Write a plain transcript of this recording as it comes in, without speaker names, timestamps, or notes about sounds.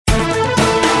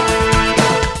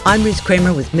I'm Ruth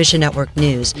Kramer with Mission Network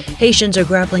News. Haitians are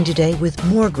grappling today with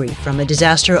more grief from a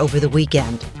disaster over the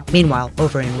weekend. Meanwhile,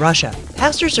 over in Russia,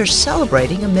 pastors are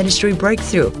celebrating a ministry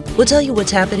breakthrough. We'll tell you what's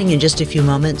happening in just a few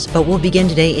moments, but we'll begin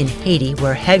today in Haiti,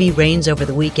 where heavy rains over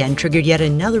the weekend triggered yet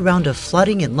another round of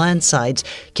flooding and landslides,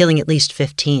 killing at least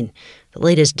 15. The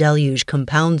latest deluge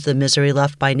compounds the misery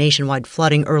left by nationwide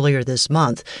flooding earlier this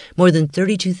month. More than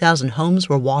 32,000 homes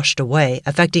were washed away,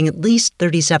 affecting at least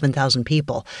 37,000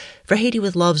 people. For Haiti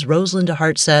with Love's Rosalind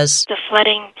DeHart says, the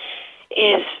flooding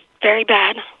is very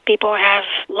bad. People have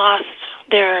lost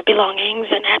their belongings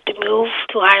and had to move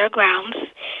to higher grounds.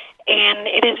 And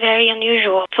it is very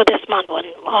unusual for this month when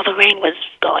all the rain was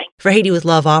going. For Haiti with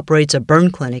Love operates a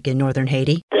burn clinic in northern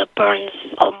Haiti. The burns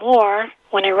are more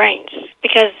when it rains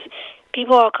because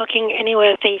people are cooking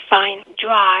anywhere they find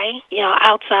dry,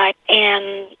 outside,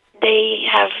 and they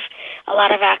have a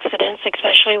lot of accidents,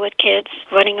 especially with kids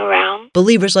running around.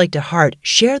 Believers like DeHart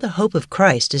share the hope of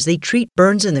Christ as they treat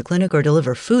burns in the clinic or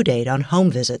deliver food aid on home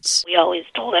visits. We always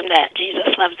told them that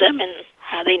Jesus loves them and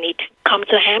how they need to come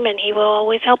to him and he will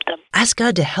always help them. Ask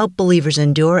God to help believers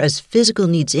endure as physical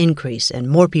needs increase and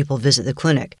more people visit the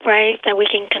clinic. Pray that we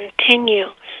can continue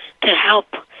to help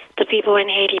the people in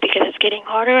Haiti because it's getting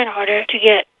harder and harder to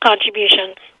get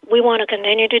contribution. We want to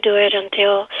continue to do it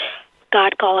until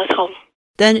God calls us home.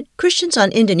 Then, Christians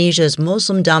on Indonesia's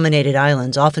Muslim-dominated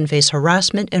islands often face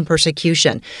harassment and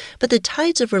persecution. But the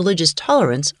tides of religious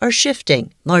tolerance are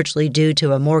shifting, largely due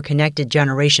to a more connected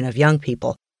generation of young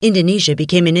people. Indonesia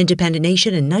became an independent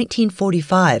nation in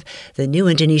 1945. The new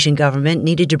Indonesian government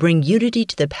needed to bring unity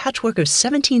to the patchwork of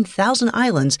 17,000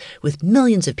 islands with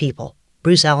millions of people.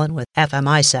 Bruce Allen with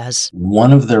FMI says,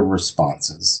 one of their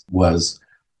responses was,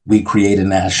 we create a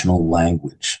national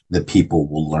language that people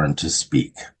will learn to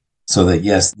speak. So that,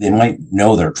 yes, they might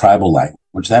know their tribal language,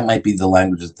 which that might be the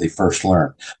language that they first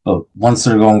learn. But once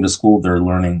they're going to school, they're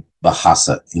learning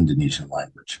Bahasa, Indonesian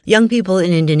language. Young people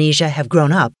in Indonesia have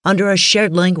grown up under a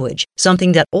shared language,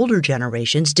 something that older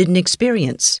generations didn't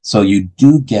experience. So you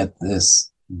do get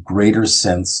this greater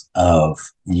sense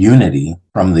of unity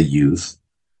from the youth,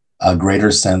 a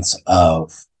greater sense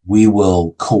of we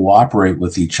will cooperate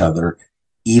with each other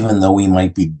even though we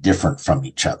might be different from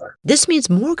each other. This means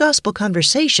more gospel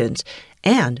conversations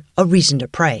and a reason to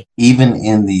pray. Even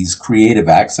in these creative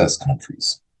access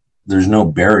countries, there's no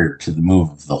barrier to the move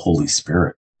of the Holy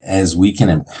Spirit. As we can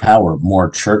empower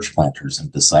more church planters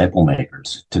and disciple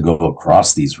makers to go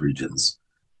across these regions,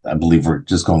 I believe we're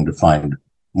just going to find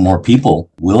more people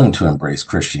willing to embrace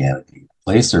Christianity,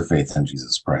 place their faith in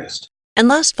Jesus Christ. And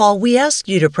last fall, we asked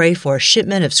you to pray for a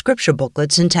shipment of scripture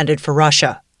booklets intended for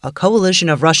Russia. A coalition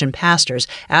of Russian pastors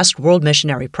asked World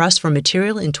Missionary Press for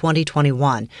material in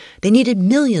 2021. They needed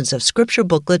millions of scripture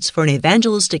booklets for an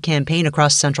evangelistic campaign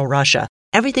across central Russia.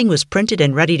 Everything was printed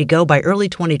and ready to go by early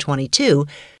 2022,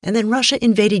 and then Russia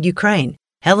invaded Ukraine.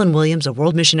 Helen Williams of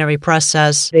World Missionary Press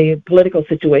says, the political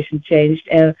situation changed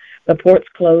and the ports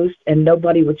closed and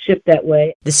nobody would ship that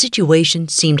way. The situation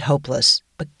seemed hopeless,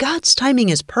 but God's timing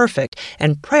is perfect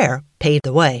and prayer paved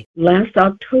the way. Last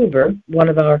October, one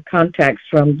of our contacts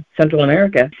from Central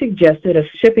America suggested a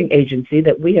shipping agency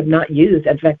that we have not used.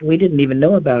 In fact, we didn't even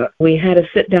know about. We had a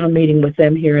sit-down meeting with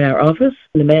them here in our office.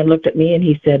 And the man looked at me and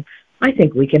he said, I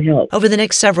think we can help. Over the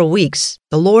next several weeks,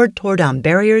 the Lord tore down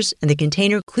barriers and the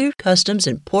container cleared customs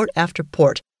in port after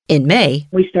port. In May,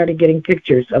 we started getting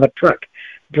pictures of a truck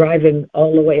driving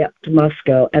all the way up to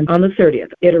Moscow, and on the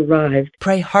 30th, it arrived.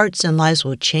 Pray hearts and lives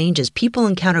will change as people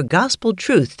encounter gospel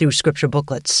truth through scripture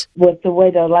booklets. With the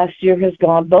way the last year has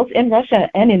gone, both in Russia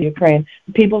and in Ukraine,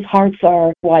 people's hearts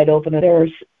are wide open.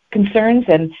 There's concerns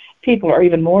and people are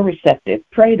even more receptive.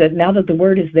 Pray that now that the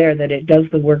word is there, that it does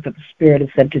the work that the Spirit is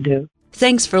said to do.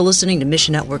 Thanks for listening to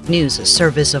Mission Network News, a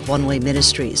service of One Way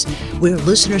Ministries. We're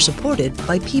listener-supported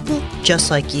by people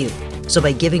just like you. So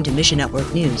by giving to Mission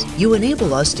Network News, you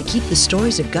enable us to keep the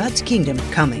stories of God's kingdom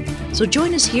coming. So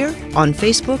join us here on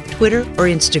Facebook, Twitter, or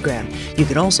Instagram. You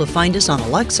can also find us on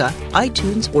Alexa,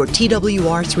 iTunes, or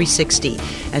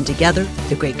TWR360. And together,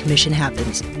 the Great Commission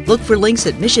happens. Look for links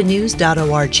at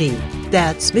missionnews.org.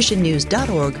 That's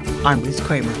missionnews.org. I'm Ruth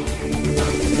Kramer.